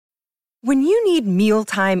When you need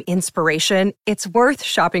mealtime inspiration, it's worth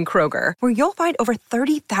shopping Kroger, where you'll find over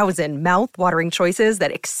 30,000 mouth-watering choices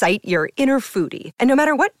that excite your inner foodie. And no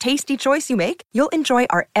matter what tasty choice you make, you'll enjoy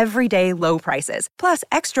our everyday low prices, plus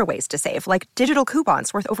extra ways to save, like digital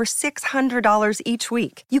coupons worth over $600 each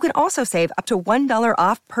week. You can also save up to $1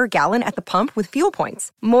 off per gallon at the pump with fuel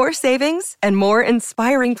points. More savings and more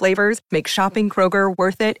inspiring flavors make shopping Kroger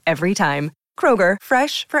worth it every time. Kroger,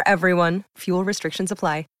 fresh for everyone. Fuel restrictions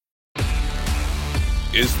apply.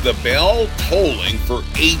 Is the bell tolling for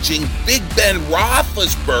aging Big Ben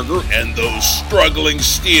Roethlisberger and those struggling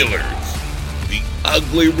Steelers? The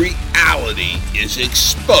ugly reality is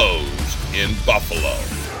exposed in Buffalo.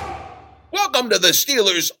 Welcome to the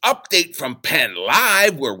Steelers Update from Penn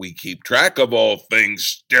Live, where we keep track of all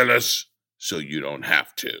things Steelers so you don't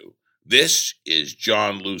have to. This is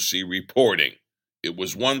John Lucy reporting. It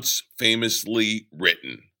was once famously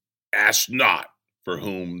written, "Ask not for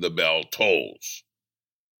whom the bell tolls."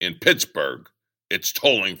 In Pittsburgh, it's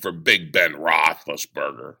tolling for Big Ben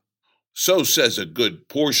Roethlisberger. So says a good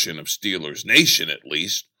portion of Steelers Nation, at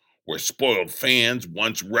least, where spoiled fans,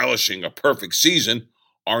 once relishing a perfect season,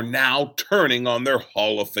 are now turning on their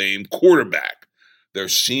Hall of Fame quarterback. They're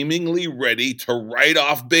seemingly ready to write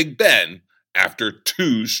off Big Ben after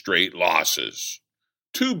 2 straight losses.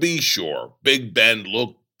 To be sure, Big Ben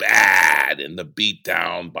looked bad in the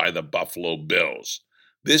beatdown by the Buffalo Bills.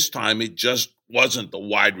 This time it just wasn't the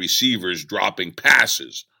wide receivers dropping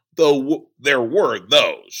passes, though there were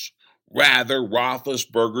those. Rather,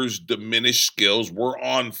 Roethlisberger's diminished skills were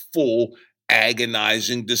on full,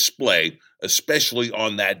 agonizing display, especially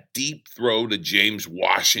on that deep throw to James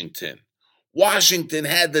Washington. Washington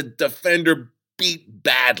had the defender beat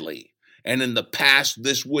badly, and in the past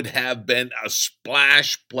this would have been a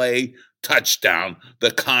splash play touchdown,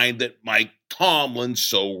 the kind that Mike Tomlin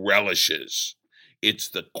so relishes. It's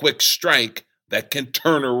the quick strike that can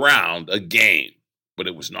turn around a game, but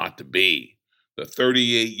it was not to be. The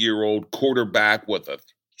 38-year-old quarterback with a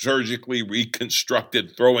surgically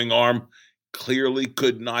reconstructed throwing arm clearly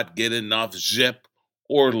could not get enough zip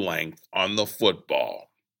or length on the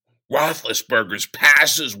football. Roethlisberger's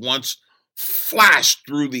passes once flashed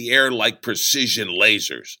through the air like precision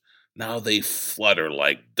lasers. Now they flutter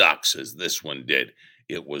like ducks, as this one did.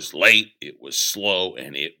 It was late, it was slow,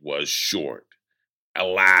 and it was short.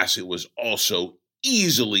 Alas, it was also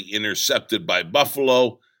easily intercepted by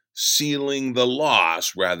Buffalo, sealing the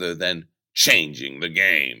loss rather than changing the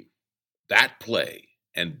game. That play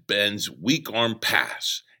and Ben's weak arm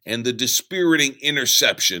pass and the dispiriting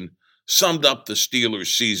interception summed up the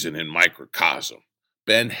Steelers' season in microcosm.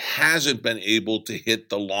 Ben hasn't been able to hit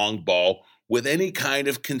the long ball with any kind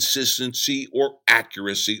of consistency or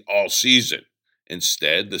accuracy all season.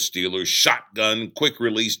 Instead, the Steelers' shotgun,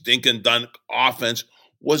 quick-release dink-and-dunk offense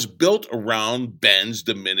was built around Ben's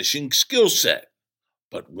diminishing skill set.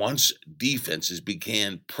 But once defenses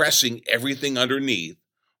began pressing everything underneath,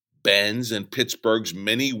 Ben's and Pittsburgh's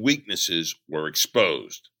many weaknesses were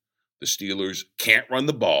exposed. The Steelers can't run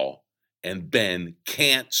the ball, and Ben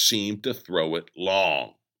can't seem to throw it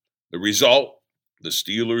long. The result? The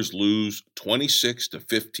Steelers lose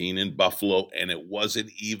 26-15 in Buffalo, and it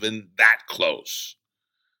wasn't even that close.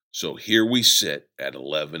 So here we sit at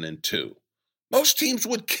 11-2. Most teams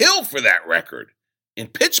would kill for that record. In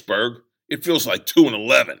Pittsburgh, it feels like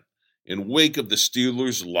 2-11. In wake of the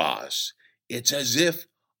Steelers' loss, it's as if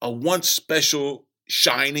a once special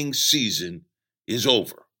shining season is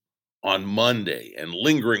over. On Monday and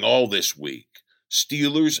lingering all this week,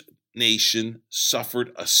 Steelers Nation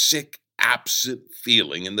suffered a sick, absent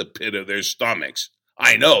feeling in the pit of their stomachs.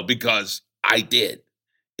 I know, because I did.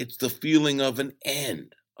 It's the feeling of an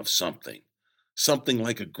end of something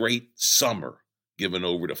like a great summer given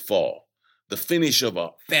over to fall, the finish of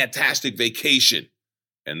a fantastic vacation,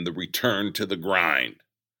 and the return to the grind,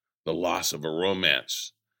 the loss of a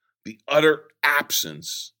romance, the utter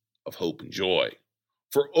absence of hope and joy.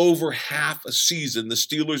 For over half a season, the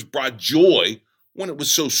Steelers brought joy when it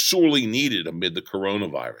was so sorely needed amid the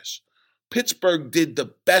coronavirus. Pittsburgh did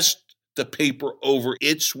the best to paper over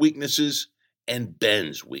its weaknesses and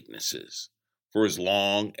Ben's weaknesses for as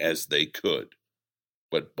long as they could.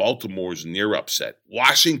 But Baltimore's near upset,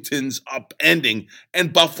 Washington's upending,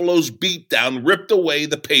 and Buffalo's beatdown ripped away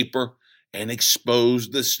the paper and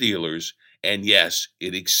exposed the Steelers. And yes,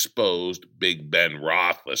 it exposed Big Ben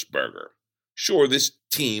Roethlisberger. Sure, this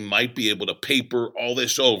team might be able to paper all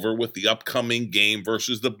this over with the upcoming game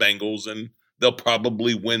versus the Bengals, and they'll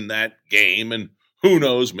probably win that game. And who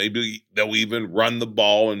knows, maybe they'll even run the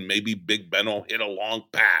ball, and maybe Big Ben will hit a long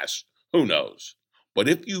pass. Who knows? But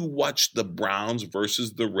if you watch the Browns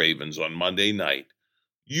versus the Ravens on Monday night,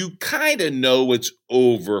 you kind of know it's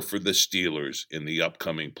over for the Steelers in the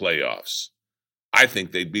upcoming playoffs. I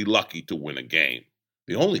think they'd be lucky to win a game.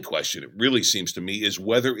 The only question, it really seems to me, is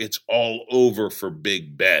whether it's all over for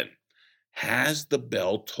Big Ben. Has the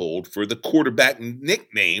bell tolled for the quarterback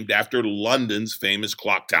nicknamed after London's famous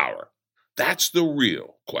clock tower? That's the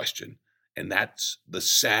real question, and that's the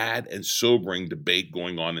sad and sobering debate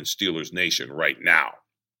going on in Steelers Nation right now.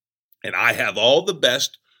 And I have all the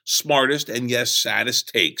best, smartest, and yes, saddest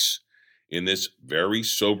takes in this very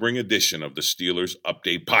sobering edition of the Steelers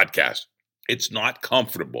Update podcast. It's not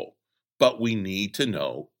comfortable, but we need to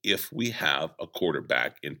know if we have a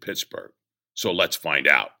quarterback in Pittsburgh. So let's find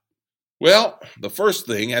out. Well, the first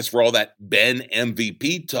thing, as for all that Ben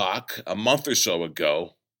MVP talk a month or so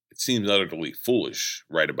ago, it seems utterly foolish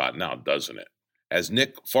right about now, doesn't it? As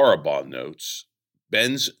Nick Farabaugh notes,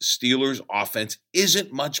 Ben's Steelers offense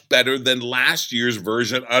isn't much better than last year's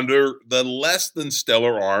version under the less than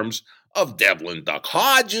stellar arms of Devlin Duck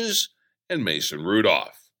Hodges and Mason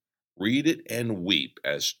Rudolph. Read it and weep,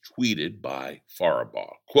 as tweeted by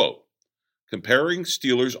Farabaugh. Quote, comparing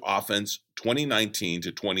Steelers offense 2019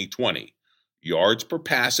 to 2020, yards per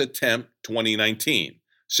pass attempt 2019,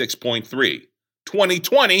 6.3.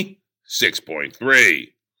 2020, 6.3.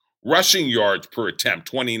 Rushing yards per attempt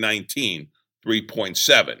 2019,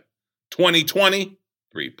 3.7. 2020,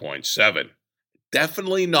 3.7.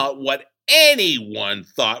 Definitely not what anyone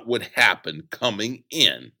thought would happen coming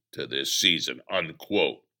in to this season,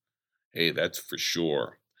 unquote. Hey, that's for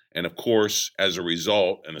sure. And of course, as a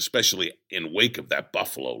result, and especially in wake of that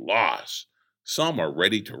Buffalo loss, some are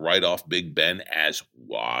ready to write off Big Ben as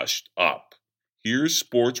washed up. Here's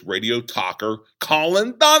sports radio talker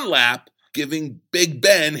Colin Dunlap giving Big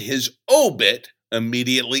Ben his obit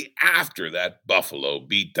immediately after that Buffalo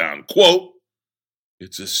beatdown. Quote,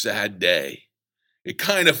 it's a sad day. It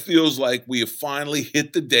kind of feels like we have finally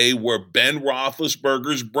hit the day where Ben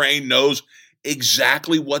Roethlisberger's brain knows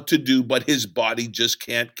exactly what to do, but his body just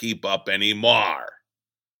can't keep up anymore.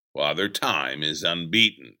 Father Time is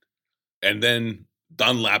unbeaten. And then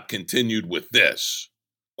Dunlap continued with this,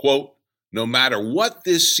 quote, no matter what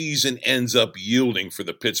this season ends up yielding for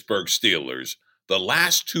the Pittsburgh Steelers, the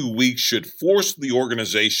last 2 weeks should force the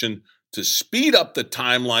organization to speed up the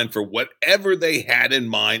timeline for whatever they had in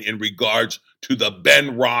mind in regards to the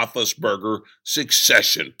Ben Roethlisberger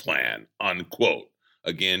succession plan, unquote.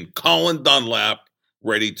 Again, Colin Dunlap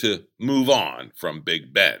ready to move on from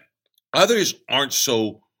Big Ben. Others aren't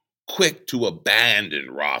so quick to abandon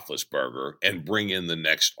Roethlisberger and bring in the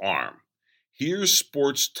next arm. Here's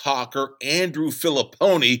sports talker Andrew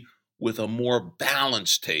Filipponi with a more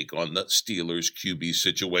balanced take on the Steelers QB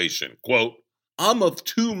situation. Quote, I'm of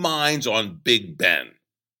two minds on Big Ben.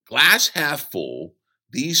 Glass half full,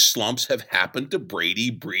 these slumps have happened to Brady,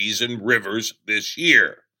 Breeze, and Rivers this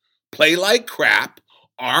year. Play like crap,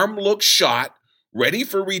 arm looks shot, ready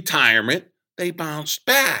for retirement, they bounced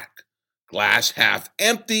back. Glass half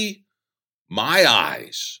empty, my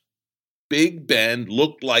eyes. Big Ben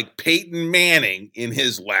looked like Peyton Manning in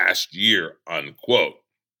his last year, unquote.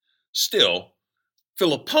 Still,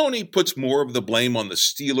 Filipponi puts more of the blame on the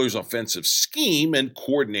Steelers' offensive scheme and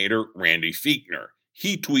coordinator Randy Fichtner.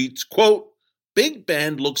 He tweets, quote, Big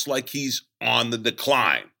Ben looks like he's on the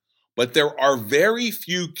decline, but there are very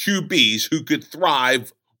few QBs who could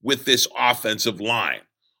thrive with this offensive line.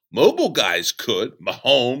 Mobile guys could,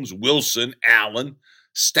 Mahomes, Wilson, Allen.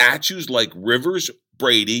 Statues like Rivers,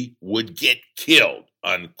 Brady would get killed,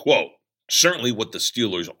 unquote. Certainly what the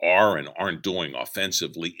Steelers are and aren't doing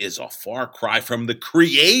offensively is a far cry from the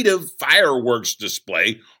creative fireworks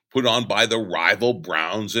display put on by the rival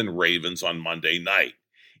Browns and Ravens on Monday night.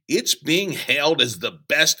 It's being hailed as the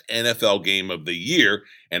best NFL game of the year,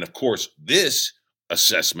 and of course, this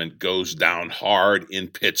assessment goes down hard in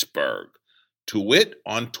Pittsburgh. To wit,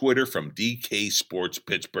 on Twitter from DK Sports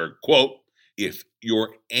Pittsburgh, quote, if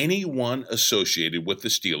you're anyone associated with the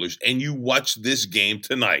Steelers and you watch this game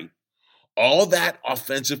tonight, all that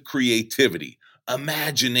offensive creativity,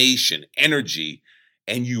 imagination, energy,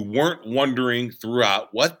 and you weren't wondering throughout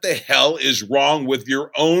what the hell is wrong with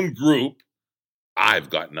your own group, I've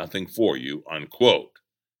got nothing for you, unquote.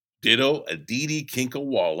 Ditto Aditi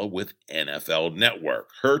Kinkawala with NFL Network.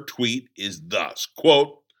 Her tweet is thus,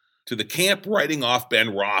 quote, to the camp writing off Ben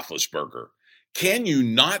Roethlisberger, can you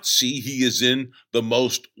not see he is in the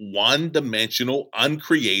most one-dimensional,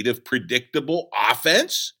 uncreative, predictable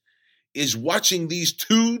offense? Is watching these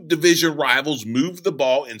two division rivals move the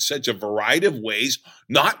ball in such a variety of ways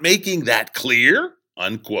not making that clear?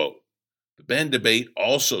 Unquote. The Ben debate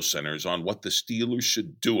also centers on what the Steelers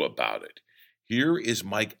should do about it. Here is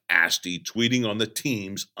Mike Asti tweeting on the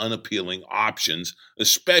team's unappealing options,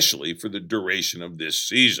 especially for the duration of this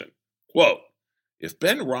season. Quote, if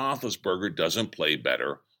Ben Roethlisberger doesn't play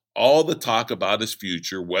better, all the talk about his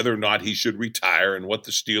future, whether or not he should retire and what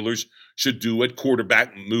the Steelers should do at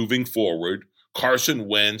quarterback moving forward, Carson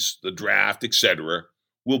Wentz, the draft, etc.,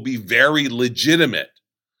 will be very legitimate.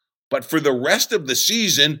 But for the rest of the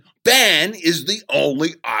season, Ben is the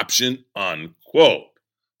only option, unquote.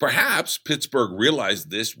 Perhaps Pittsburgh realized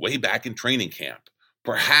this way back in training camp.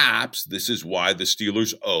 Perhaps this is why the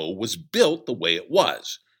Steelers' O was built the way it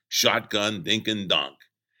was. Shotgun, dink, and dunk.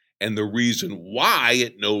 And the reason why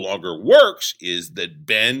it no longer works is that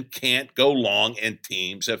Ben can't go long and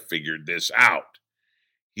teams have figured this out.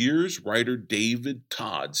 Here's writer David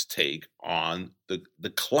Todd's take on the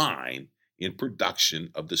decline in production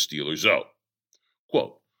of the Steelers' O.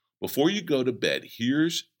 Quote, before you go to bed,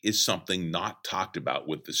 here's something not talked about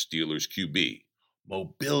with the Steelers QB.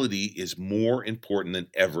 Mobility is more important than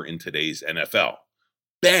ever in today's NFL.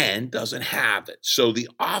 Ben doesn't have it, so the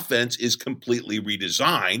offense is completely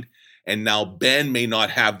redesigned, and now Ben may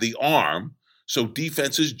not have the arm, so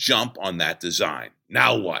defenses jump on that design.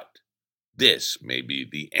 Now what? This may be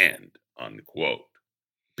the end, unquote.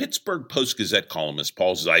 Pittsburgh Post-Gazette columnist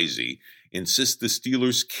Paul Zeise insists the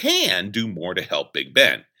Steelers can do more to help Big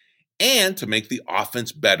Ben and to make the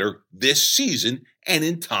offense better this season and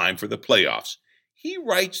in time for the playoffs. He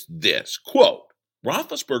writes this, quote,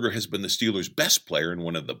 Roethlisberger has been the Steelers' best player and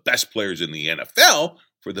one of the best players in the NFL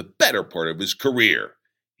for the better part of his career.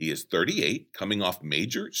 He is 38, coming off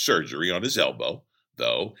major surgery on his elbow,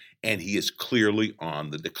 though, and he is clearly on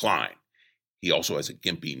the decline. He also has a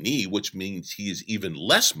gimpy knee, which means he is even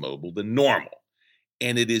less mobile than normal.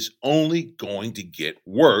 And it is only going to get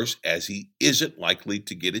worse as he isn't likely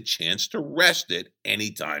to get a chance to rest it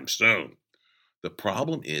anytime soon. The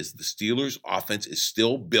problem is the Steelers' offense is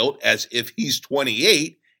still built as if he's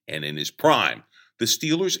 28 and in his prime. The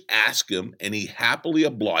Steelers ask him, and he happily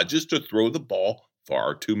obliges to throw the ball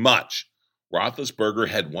far too much. Roethlisberger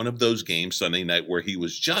had one of those games Sunday night where he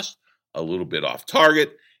was just a little bit off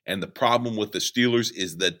target, and the problem with the Steelers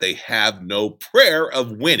is that they have no prayer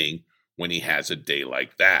of winning when he has a day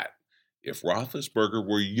like that. If Roethlisberger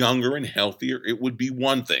were younger and healthier, it would be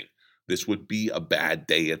one thing. This would be a bad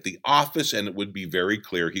day at the office, and it would be very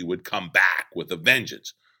clear he would come back with a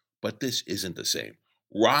vengeance. But this isn't the same.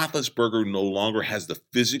 Roethlisberger no longer has the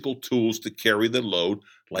physical tools to carry the load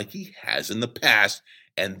like he has in the past,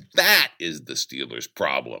 and that is the Steelers'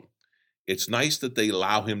 problem. It's nice that they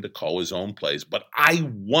allow him to call his own plays, but I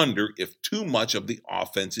wonder if too much of the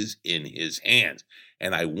offense is in his hands.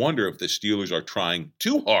 And I wonder if the Steelers are trying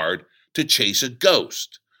too hard to chase a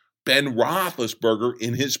ghost. Ben Roethlisberger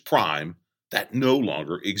in his prime, that no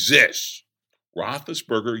longer exists.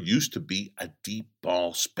 Roethlisberger used to be a deep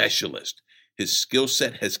ball specialist. His skill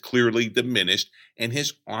set has clearly diminished, and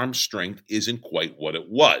his arm strength isn't quite what it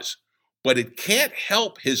was. But it can't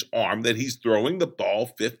help his arm that he's throwing the ball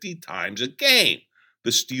 50 times a game.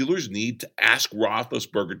 The Steelers need to ask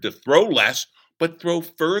Roethlisberger to throw less, but throw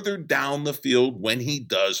further down the field when he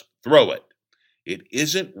does throw it. It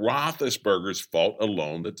isn't Roethlisberger's fault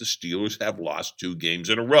alone that the Steelers have lost 2 games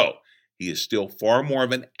in a row. He is still far more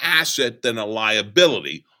of an asset than a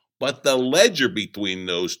liability, but the ledger between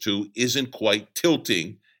those two isn't quite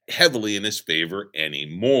tilting heavily in his favor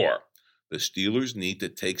anymore. The Steelers need to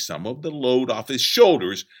take some of the load off his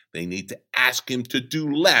shoulders. They need to ask him to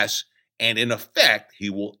do less, and in effect, he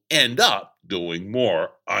will end up doing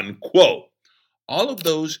more, unquote. All of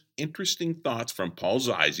those interesting thoughts from Paul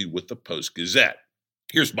Zeise with the Post-Gazette.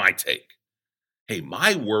 Here's my take. Hey,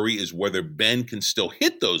 my worry is whether Ben can still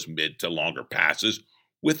hit those mid to longer passes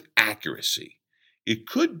with accuracy. It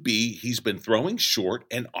could be he's been throwing short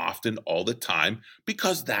and often all the time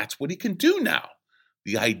because that's what he can do now.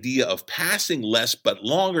 The idea of passing less but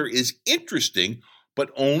longer is interesting,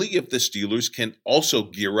 but only if the Steelers can also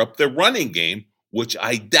gear up their running game, which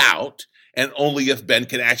I doubt, and only if Ben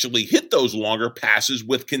can actually hit those longer passes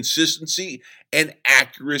with consistency and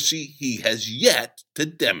accuracy he has yet to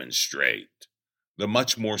demonstrate. The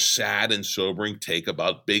much more sad and sobering take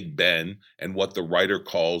about Big Ben and what the writer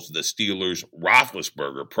calls the Steelers'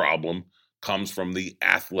 Roethlisberger problem comes from The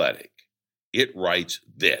Athletic. It writes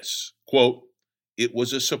this, quote, it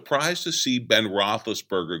was a surprise to see Ben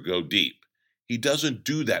Roethlisberger go deep. He doesn't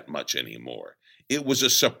do that much anymore. It was a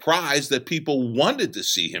surprise that people wanted to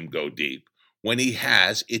see him go deep. When he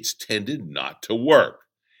has, it's tended not to work.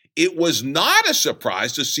 It was not a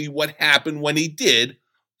surprise to see what happened when he did,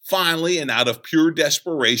 finally and out of pure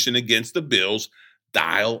desperation against the Bills,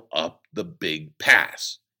 dial up the big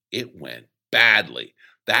pass. It went badly.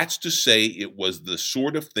 That's to say it was the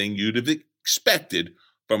sort of thing you'd have expected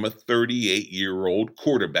from a 38-year-old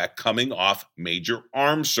quarterback coming off major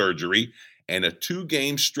arm surgery and a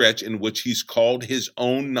 2-game stretch in which he's called his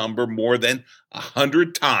own number more than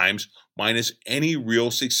 100 times, minus any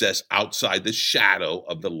real success outside the shadow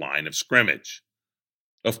of the line of scrimmage.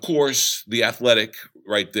 Of course, The Athletic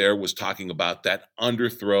right there was talking about that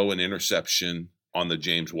underthrow and interception on the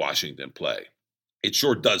James Washington play. It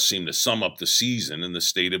sure does seem to sum up the season and the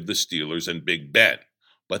state of the Steelers and Big Ben.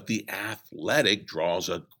 But The Athletic draws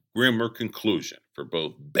a grimmer conclusion for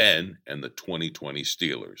both Ben and the 2020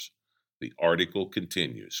 Steelers. The article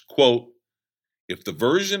continues, quote, "If the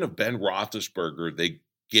version of Ben Roethlisberger they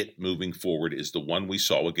get moving forward is the one we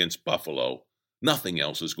saw against Buffalo, nothing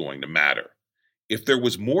else is going to matter. If there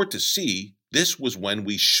was more to see, this was when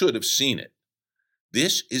we should have seen it.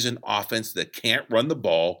 This is an offense that can't run the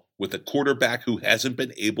ball with a quarterback who hasn't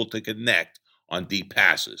been able to connect on deep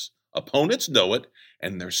passes. Opponents know it,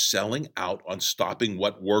 and they're selling out on stopping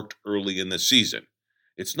what worked early in the season.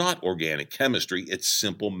 It's not organic chemistry, it's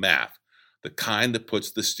simple math, the kind that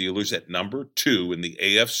puts the Steelers at number 2 in the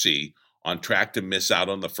AFC on track to miss out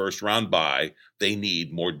on the first-round bye they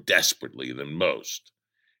need more desperately than most.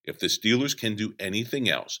 If the Steelers can do anything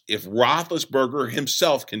else, if Roethlisberger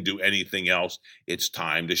himself can do anything else, it's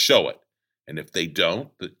time to show it. And if they don't,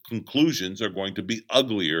 the conclusions are going to be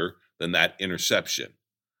uglier than that interception.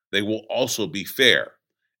 They will also be fair,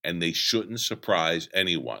 and they shouldn't surprise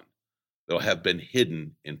anyone. They'll have been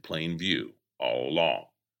hidden in plain view all along,"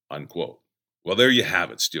 unquote. Well, there you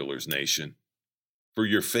have it, Steelers Nation. For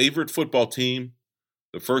your favorite football team,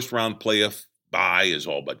 the first-round playoff bye is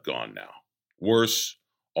all but gone now. Worse,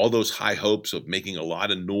 all those high hopes of making a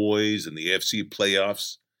lot of noise in the AFC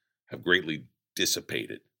playoffs have greatly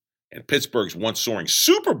dissipated. And Pittsburgh's once soaring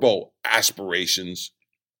Super Bowl aspirations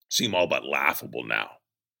seem all but laughable now.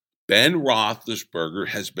 Ben Roethlisberger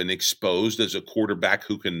has been exposed as a quarterback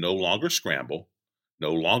who can no longer scramble,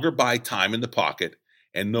 no longer buy time in the pocket,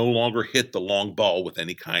 and no longer hit the long ball with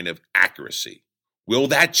any kind of accuracy. Will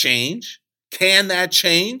that change? Can that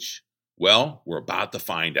change? Well, we're about to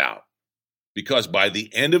find out. Because by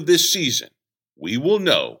the end of this season, we will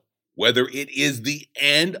know whether it is the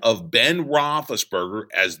end of Ben Roethlisberger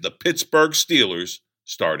as the Pittsburgh Steelers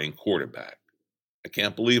starting quarterback. I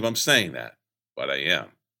can't believe I'm saying that, but I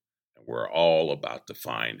am. And we're all about to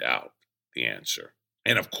find out the answer.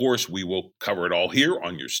 And of course, we will cover it all here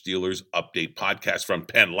on your Steelers Update podcast from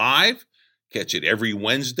Penn Live. Catch it every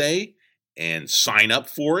Wednesday and sign up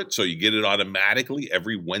for it so you get it automatically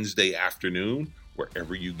every Wednesday afternoon,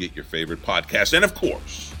 wherever you get your favorite podcast. And of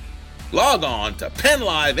course, log on to Penn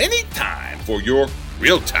Live anytime for your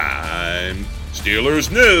real-time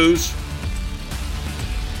Steelers news.